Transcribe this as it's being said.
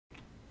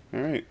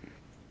Alright.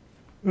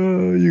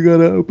 You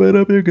gotta open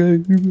up your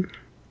game.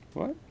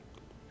 What?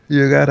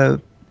 You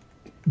gotta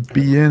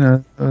be in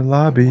a I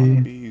lobby.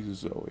 wanna be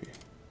Zoe.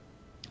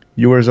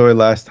 You were Zoe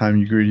last time,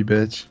 you greedy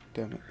bitch.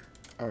 Damn it.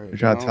 Alright, You're then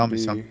trying to I'll tell me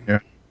be something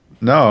here.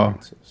 No.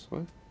 Francis.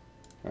 What?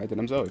 Alright, then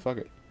I'm Zoe. Fuck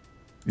it.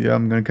 Yeah,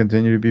 I'm gonna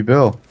continue to be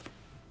Bill.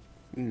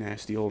 You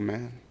nasty old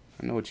man.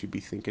 I know what you'd be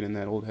thinking in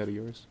that old head of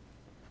yours.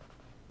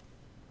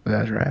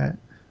 That's right.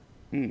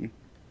 Hmm.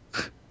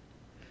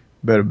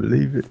 Better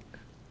believe it.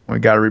 We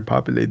gotta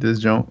repopulate this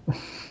junk.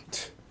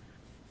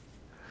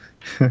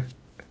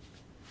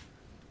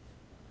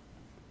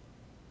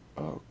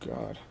 Oh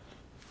god.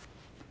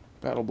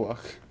 Battle block.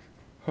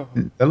 Oh,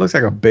 That looks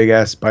like a big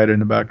ass spider in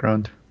the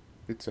background.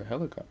 it's a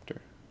helicopter.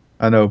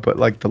 I know, but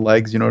like the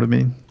legs, you know what I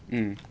mean?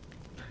 Hmm.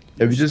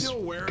 If you just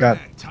still wearing got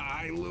that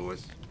tie,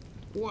 Lewis?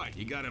 What,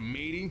 you got a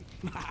meeting?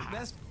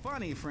 That's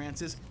funny,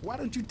 Francis. Why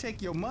don't you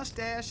take your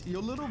mustache,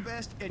 your little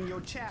vest, and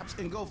your chaps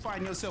and go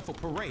find yourself a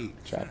parade?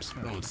 Chaps.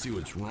 I don't see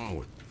what's wrong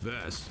with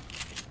this.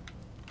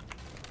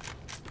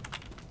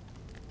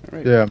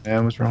 Alright. yeah,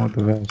 man, what's wrong with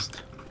the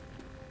vest?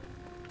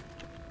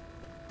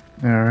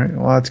 Alright,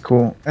 well that's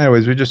cool.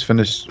 Anyways, we just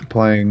finished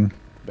playing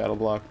Battle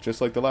block,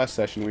 just like the last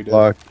session we did.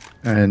 Block,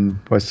 and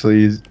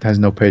Wesley has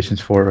no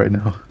patience for it right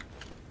now.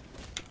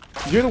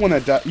 You're the one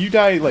that died. You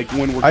die like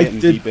when we're I getting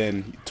did- deep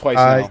in. Twice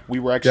now. We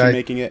were actually I-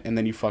 making it, and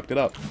then you fucked it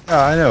up.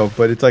 Yeah, I know,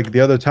 but it's like the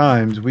other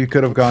times we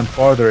could have gone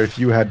farther if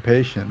you had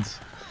patience.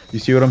 You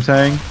see what I'm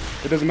saying?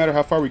 It doesn't matter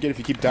how far we get if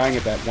you keep dying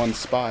at that one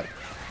spot.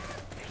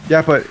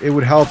 Yeah, but it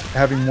would help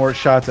having more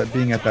shots at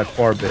being at that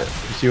far bit.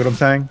 You see what I'm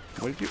saying?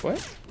 What did you?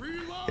 What?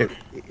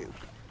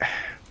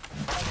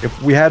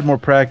 If we had more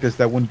practice,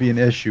 that wouldn't be an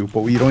issue,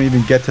 but we don't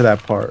even get to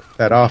that part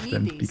that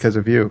often because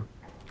of you.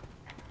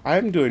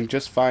 I'm doing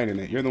just fine in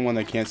it. You're the one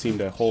that can't seem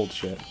to hold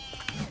shit.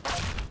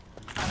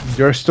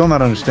 You're still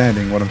not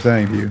understanding what I'm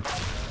saying to you.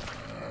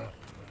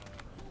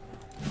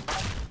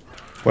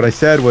 What I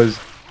said was,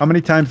 how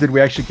many times did we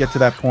actually get to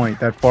that point,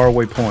 that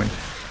faraway point?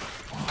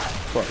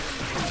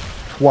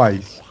 Twice.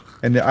 Twice.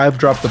 And I've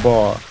dropped the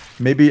ball.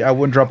 Maybe I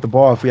wouldn't drop the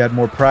ball if we had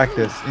more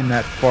practice in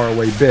that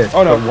faraway bit.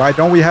 Oh, no. But why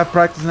don't we have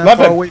practice in that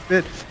Levin. faraway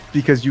bit?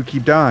 Because you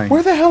keep dying.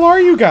 Where the hell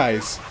are you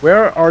guys?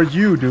 Where are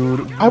you,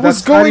 dude? I was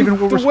That's not going even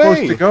where the we're way.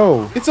 supposed to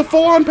go. It's a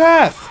full-on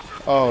path.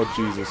 Oh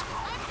Jesus.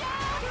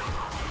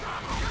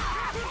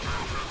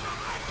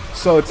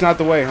 So it's not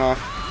the way, huh?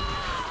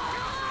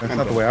 That's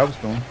not the way I was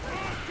going.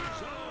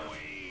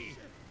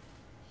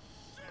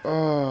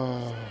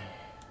 Oh,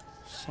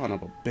 son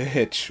of a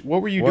bitch.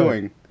 What were you What?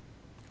 doing?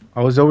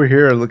 I was over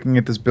here looking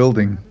at this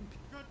building.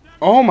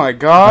 Oh my I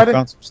god.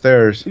 found some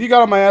stairs. You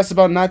got on my ass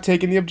about not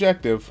taking the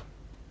objective.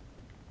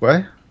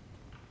 What?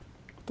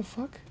 What the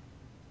fuck?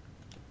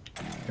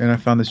 And I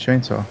found this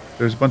chainsaw.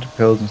 There's a bunch of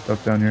pills and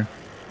stuff down here.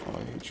 Oh,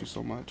 I hate you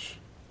so much.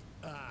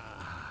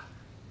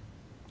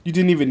 You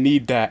didn't even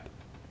need that.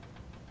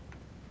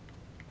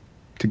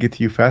 To get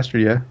to you faster,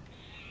 yeah.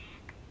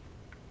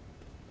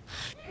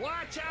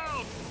 Watch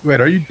out! Wait,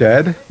 are you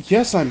dead?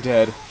 Yes, I'm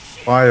dead.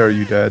 Why are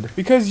you dead?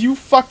 Because you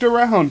fucked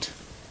around.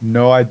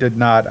 No, I did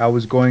not. I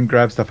was going to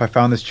grab stuff. I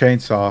found this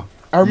chainsaw.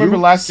 I remember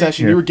You last came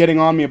session here. you were getting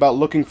on me about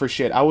looking for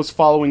shit. I was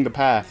following the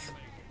path.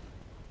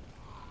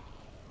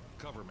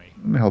 Cover me.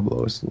 Let me help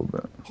Lois a little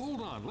bit.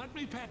 Hold on, let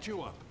me patch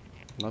you up.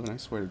 Levin, I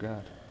swear to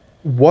God.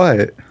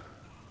 What?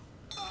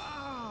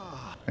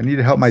 I need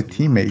to help my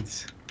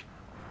teammates.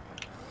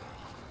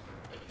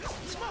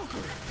 Smoker,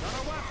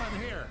 got a weapon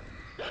here.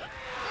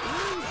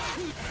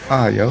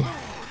 Ah, yo.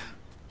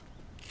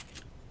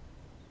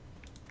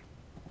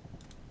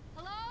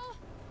 Hello?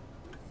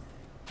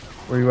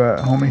 Where you at,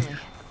 homie?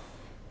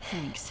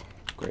 Thanks.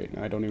 Great,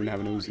 now I don't even have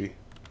an Uzi.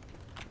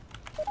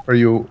 Are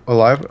you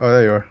alive? Oh,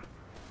 there you are.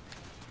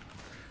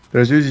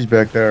 There's Uzi's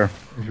back there,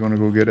 if you want to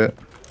go get it.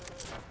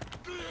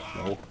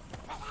 No.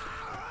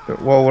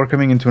 Well, we're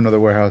coming into another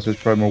warehouse. There's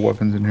probably more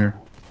weapons in here.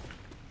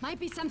 Might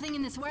be something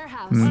in this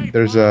warehouse.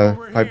 There's a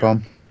pipe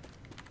bomb.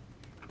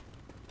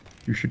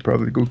 You should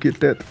probably go get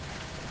that.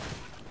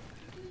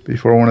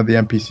 Before one of the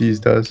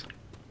NPCs does.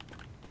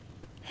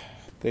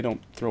 They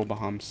don't throw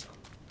bombs.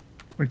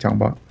 What are you talking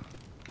about?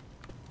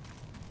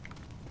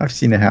 I've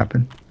seen it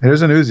happen.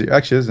 Here's an Uzi.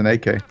 Actually, there's an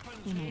AK.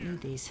 You might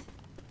need these.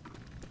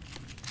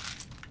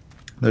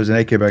 There's an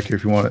AK back here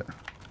if you want it.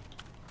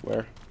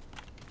 Where?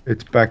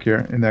 It's back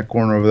here in that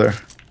corner over there.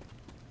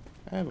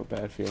 I have a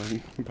bad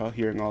feeling about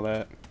hearing all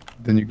that.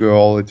 Then you go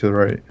all the way to the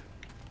right.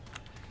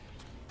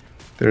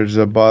 There's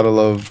a bottle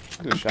of...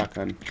 It was a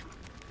shotgun.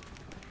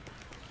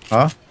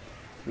 Huh?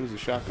 It was a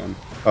shotgun.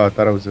 Oh, I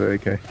thought it was an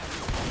AK.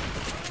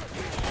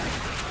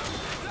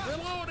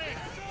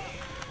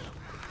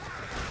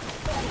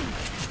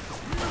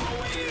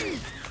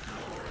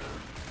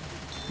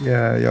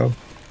 Yeah, yo.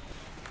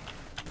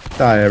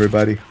 Die,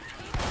 everybody.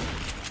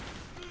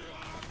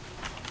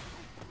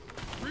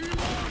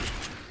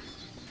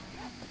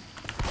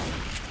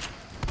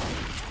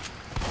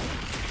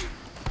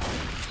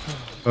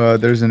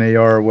 There's an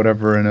AR or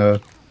whatever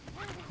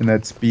in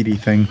that speedy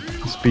thing,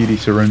 speedy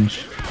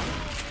syringe.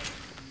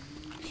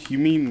 You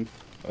mean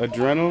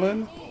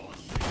adrenaline?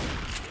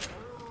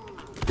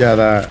 Yeah,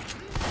 that.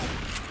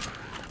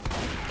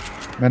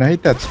 Man, I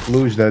hate that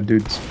splooge that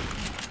dude's.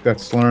 That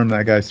slurm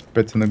that guy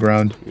spits in the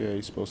ground. Yeah,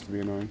 he's supposed to be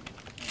annoying.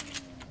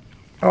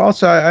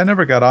 Also, I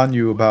never got on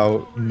you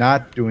about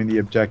not doing the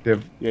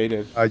objective. Yeah, he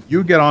did.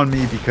 You get on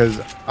me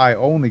because I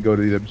only go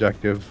to the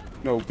objective.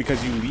 No,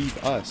 because you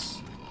leave us.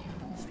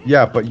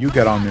 Yeah, but you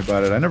get on me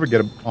about it. I never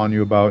get on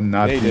you about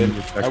not Yeah, he doing did. the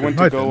objective. I went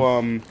No, to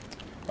go, didn't.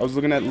 I was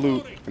looking at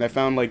loot, and I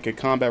found, like, a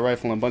combat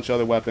rifle and a bunch of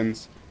other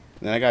weapons.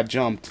 And then I got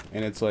jumped,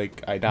 and it's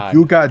like, I died.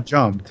 You got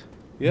jumped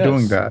Yes.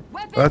 doing that.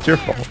 Well, that's your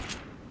fault.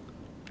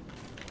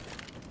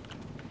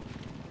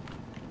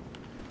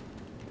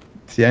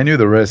 See, I knew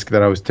the risk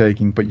that I was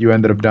taking, but you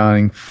ended up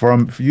dying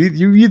from...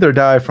 You either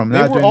die from They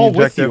not were doing all the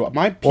with objective you.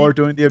 My or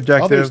doing the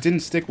objective. Others didn't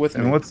stick with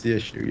me. And what's the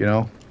issue, you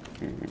know?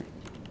 What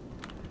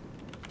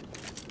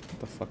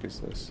the fuck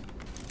is this?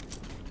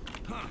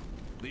 Huh.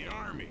 The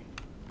army.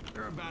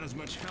 They're about as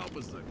much help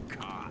as the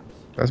cops.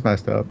 That's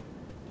messed up.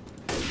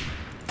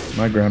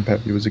 My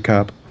grandpappy was a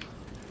cop.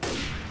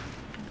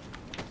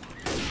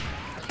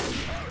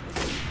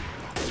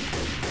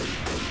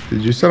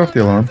 Did you set off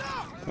the alarm?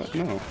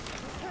 No.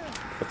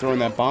 But throwing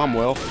that bomb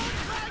will.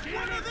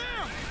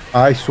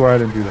 I swear I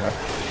didn't do that.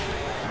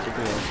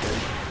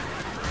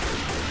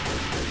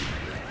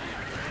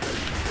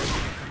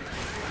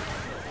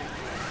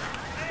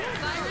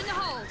 Fire in the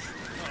holes.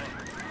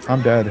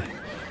 I'm dead.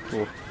 Cool.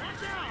 We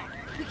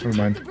Never can take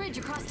mind. the bridge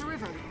across the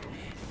river.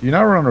 You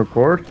not want to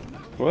record?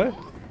 What?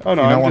 Oh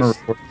no, You not I'm wanna just...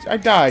 record? I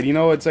died, you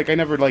know, it's like I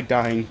never like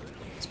dying.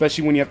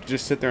 Especially when you have to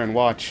just sit there and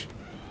watch.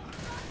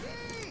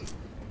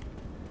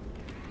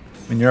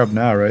 I mean, you're up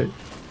now, right?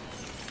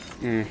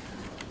 Mm.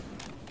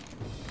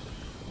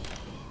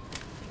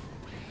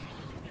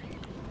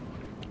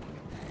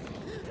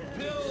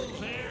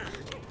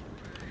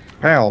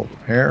 Pal,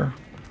 hair.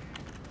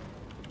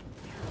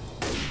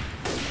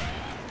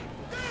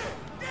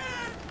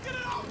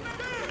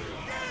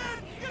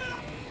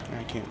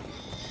 I can't.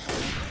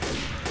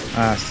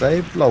 I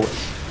saved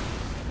Lois.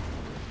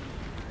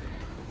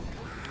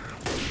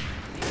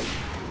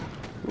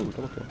 Ooh,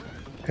 double kill.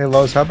 Hey,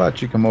 Lois, how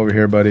about you come over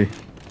here, buddy?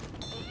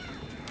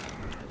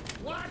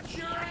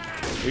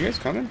 Are you guys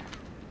coming?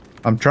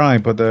 I'm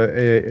trying, but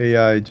the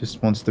AI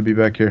just wants to be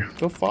back here.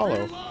 Go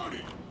follow.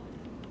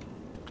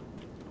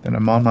 Then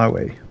I'm on my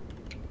way.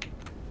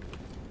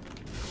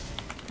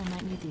 I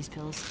might need these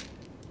pills.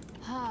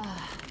 I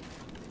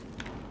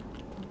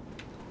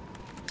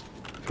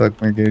feel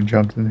like we're getting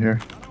jumped in here.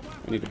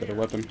 I need a better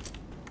weapon.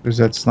 There's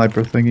that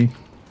sniper thingy.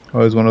 Oh,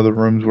 there's one of the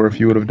rooms where if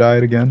you would have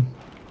died again.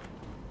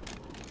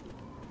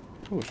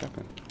 Ooh, a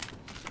shotgun.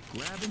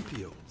 Grabbing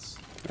pills.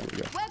 There we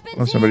go. Weapons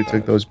Oh, somebody here!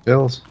 took those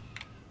pills.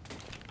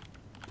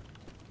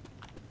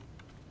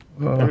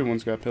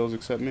 Everyone's got pills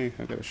except me.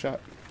 I got a shot.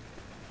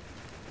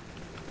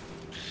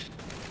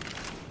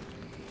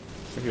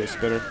 I hear a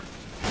spitter.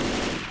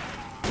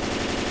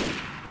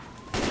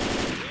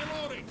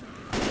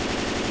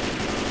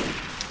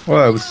 Oh,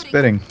 I was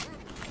spitting.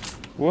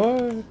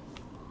 What?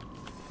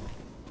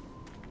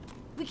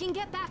 We can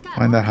get back up.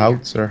 Find the over here.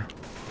 howitzer.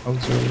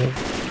 Howitzer, whatever.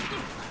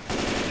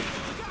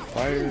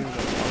 Fire.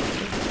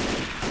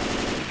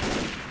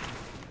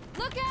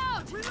 Look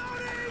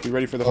out! Be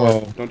ready for the Oh.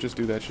 horde. Don't just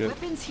do that shit.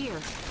 Weapons here.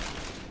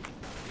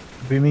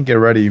 What do you mean get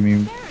ready? You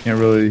mean can't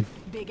really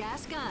Big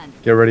ass gun.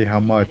 get ready how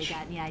Anybody much?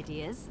 got any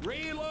ideas?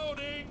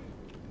 Reloading.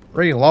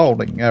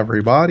 Reloading,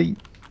 everybody.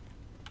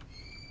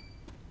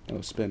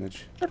 Oh,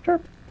 spinach. Chirp,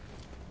 chirp.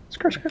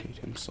 Skr, I skr. hate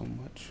him so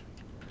much.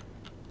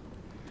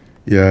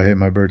 Yeah, I hate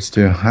my birds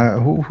too.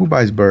 Who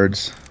buys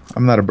birds?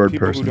 I'm not a bird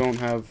People person. who don't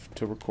have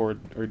to record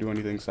or do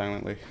anything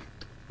silently.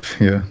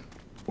 Yeah.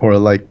 Or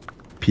like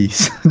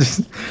peace.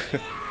 Just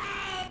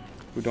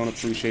Who don't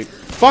appreciate.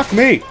 Fuck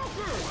me!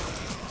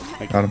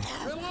 got him.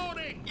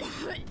 Reloading.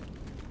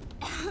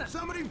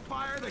 Somebody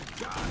fire the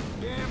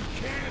goddamn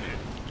cannon.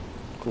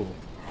 Cool.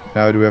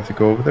 Now do we have to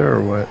go over there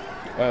or what?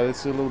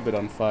 It's a little bit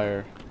on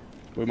fire.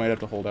 We might have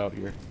to hold out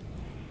here.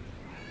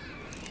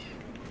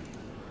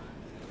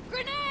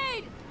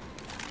 Grenade!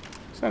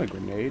 It's not a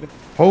grenade.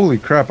 Holy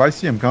crap, I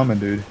see him coming,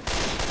 dude.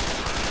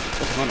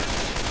 That's a hunter.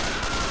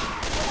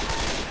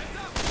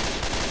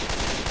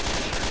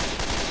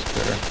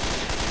 Spitter.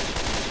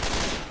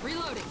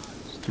 Reloading.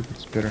 Stupid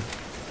spitter.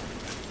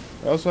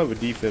 I also have a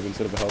defib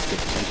instead of a health kit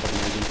for some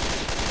fucking reason.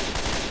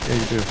 Yeah,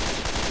 you do.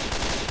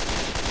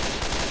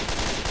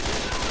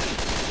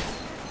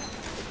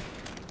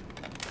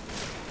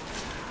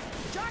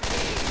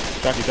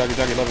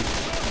 Jockey, love him.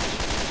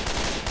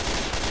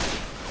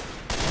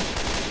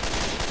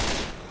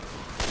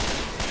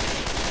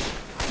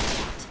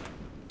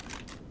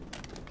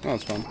 Oh,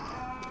 that's fun.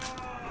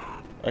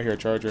 I hear a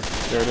charger.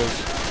 There it is.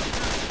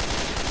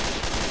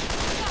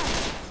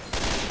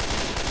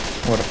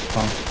 What a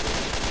punk.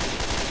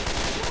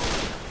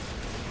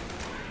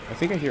 I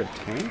think I hear a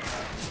tank.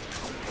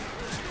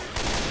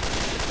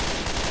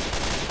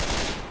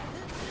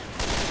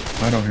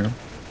 I don't hear him.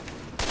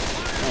 I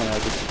don't know,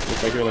 just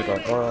if I hear like a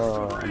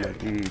I'm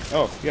like,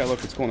 oh yeah,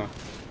 look, it's cool now.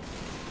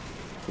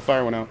 The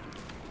fire went out.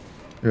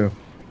 Yeah.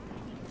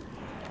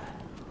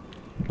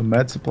 The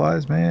med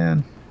supplies,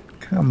 man.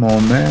 Come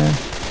on, man.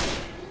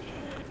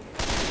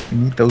 We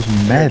need those Here,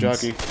 meds.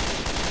 jockey.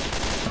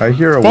 I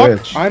hear a Fuck!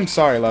 witch. I'm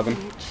sorry, Levin.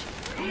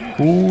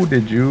 Who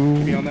did Be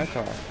you? on that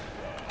car.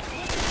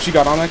 She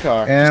got on that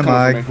car. Am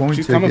I going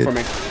She's to coming get for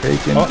me.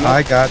 taken? Oh, no.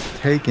 I got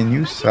taken.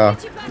 You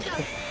suck.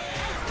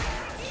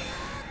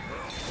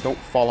 Don't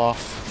fall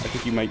off. I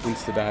think you might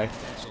insta die.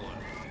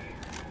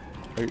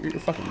 Oh, you're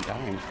fucking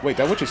dying. Wait,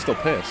 that witch is still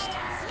pissed.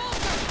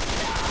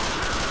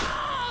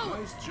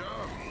 Nice job.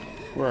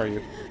 Where are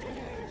you?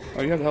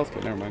 Oh, you have the health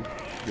kit. Never mind.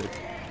 Good.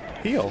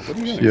 Heal. What are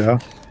you doing? Yeah.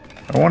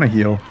 I want to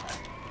heal.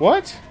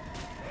 What?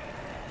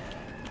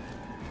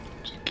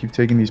 Just keep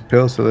taking these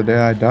pills till the day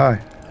I die.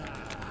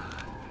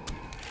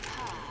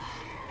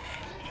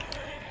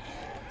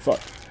 Fuck.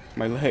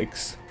 My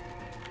legs.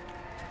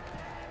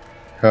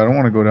 I don't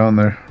want to go down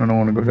there. I don't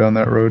want to go down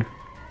that road.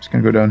 I'm just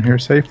going to go down here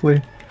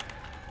safely.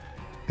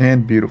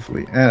 And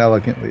beautifully. And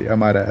elegantly, I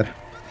might add.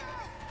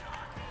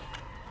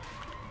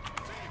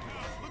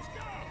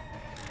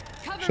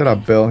 Shut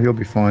up, Bill. You'll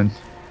be fine.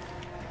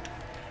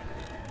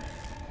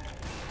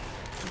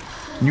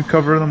 Can you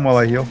cover them while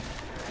I heal?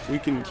 We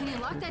can... Can you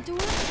lock that door?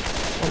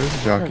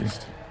 There's a jockey.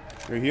 Christ.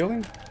 Are you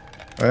healing?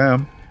 I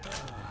am.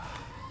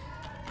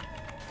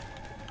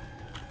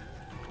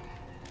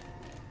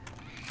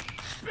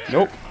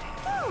 Nope.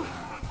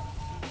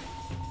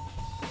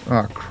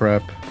 Oh,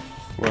 crap.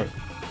 What?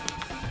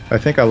 I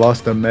think I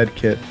lost a med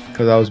kit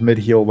because I was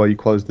mid-heal while you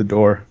closed the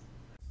door.